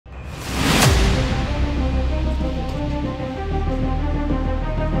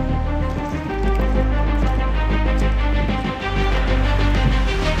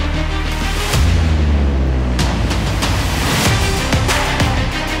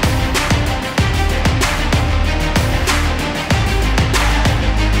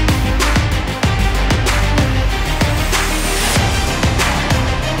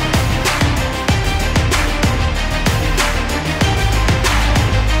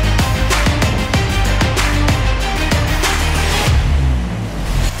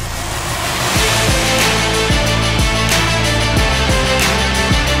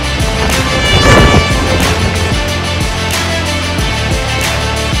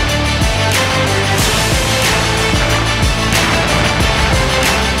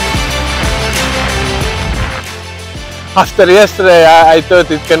After yesterday, I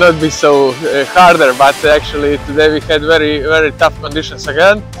thought it cannot be so harder, but actually today we had very tough conditions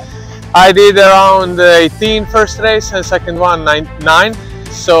again. I did around 18 first race and second one 9,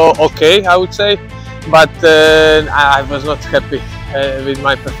 so okay, I would say, but I was not happy with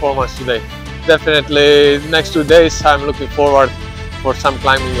my performance today. Definitely next 2 days I'm looking forward for some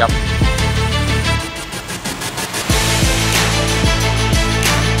climbing up.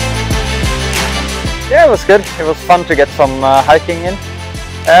 Yeah, it was good. It was fun to get some hiking in.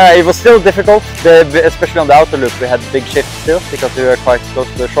 It was still difficult, especially on the outer loop. We had big shifts still because we were quite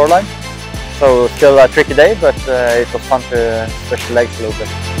close to the shoreline. So still a tricky day, but it was fun to stretch the legs a little bit.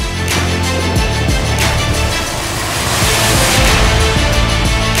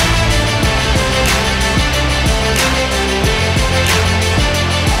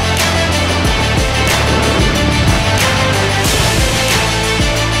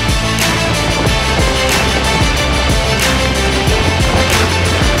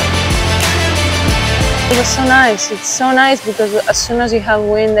 It was so nice. It's so nice because as soon as you have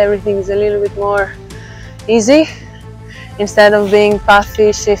wind, everything is a little bit more easy instead of being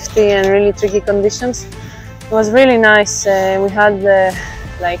puffy, shifty and really tricky conditions. It was really nice. We had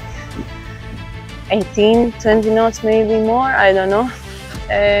like 18, 20 knots, maybe more, I don't know.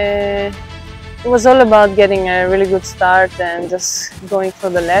 It was all about getting a really good start and just going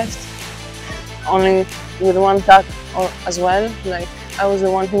for the left, only with one tack as well. Like, I was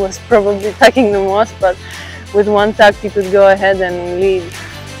the one who was probably tacking the most, but with one tack you could go ahead and lead.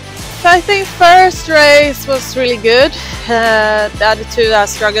 So I think first race was really good. The other two I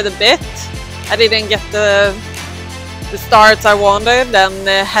struggled a bit. I didn't get the starts I wanted and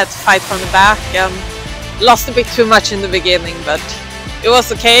had to fight from the back and lost a bit too much in the beginning, but it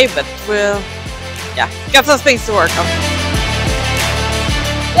was okay, but we'll got some things to work on.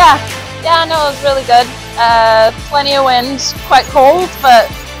 Yeah, no, it was really good. Plenty of wind, quite cold, but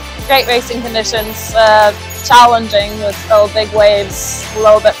great racing conditions. Challenging with still big waves a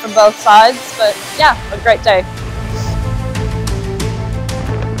little bit from both sides, but yeah, a great day.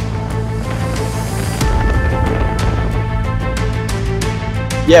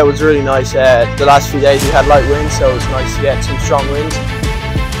 Yeah, it was really nice. The last few days we had light winds, so it was nice to get some strong winds.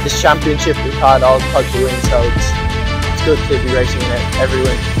 This championship we've had all types of winds, so it's good to be racing in every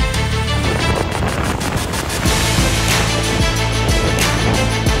wind.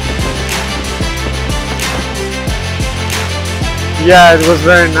 Yeah, it was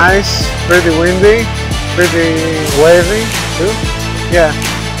very nice, pretty windy, pretty wavy too. Yeah,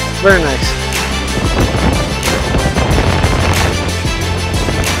 very nice.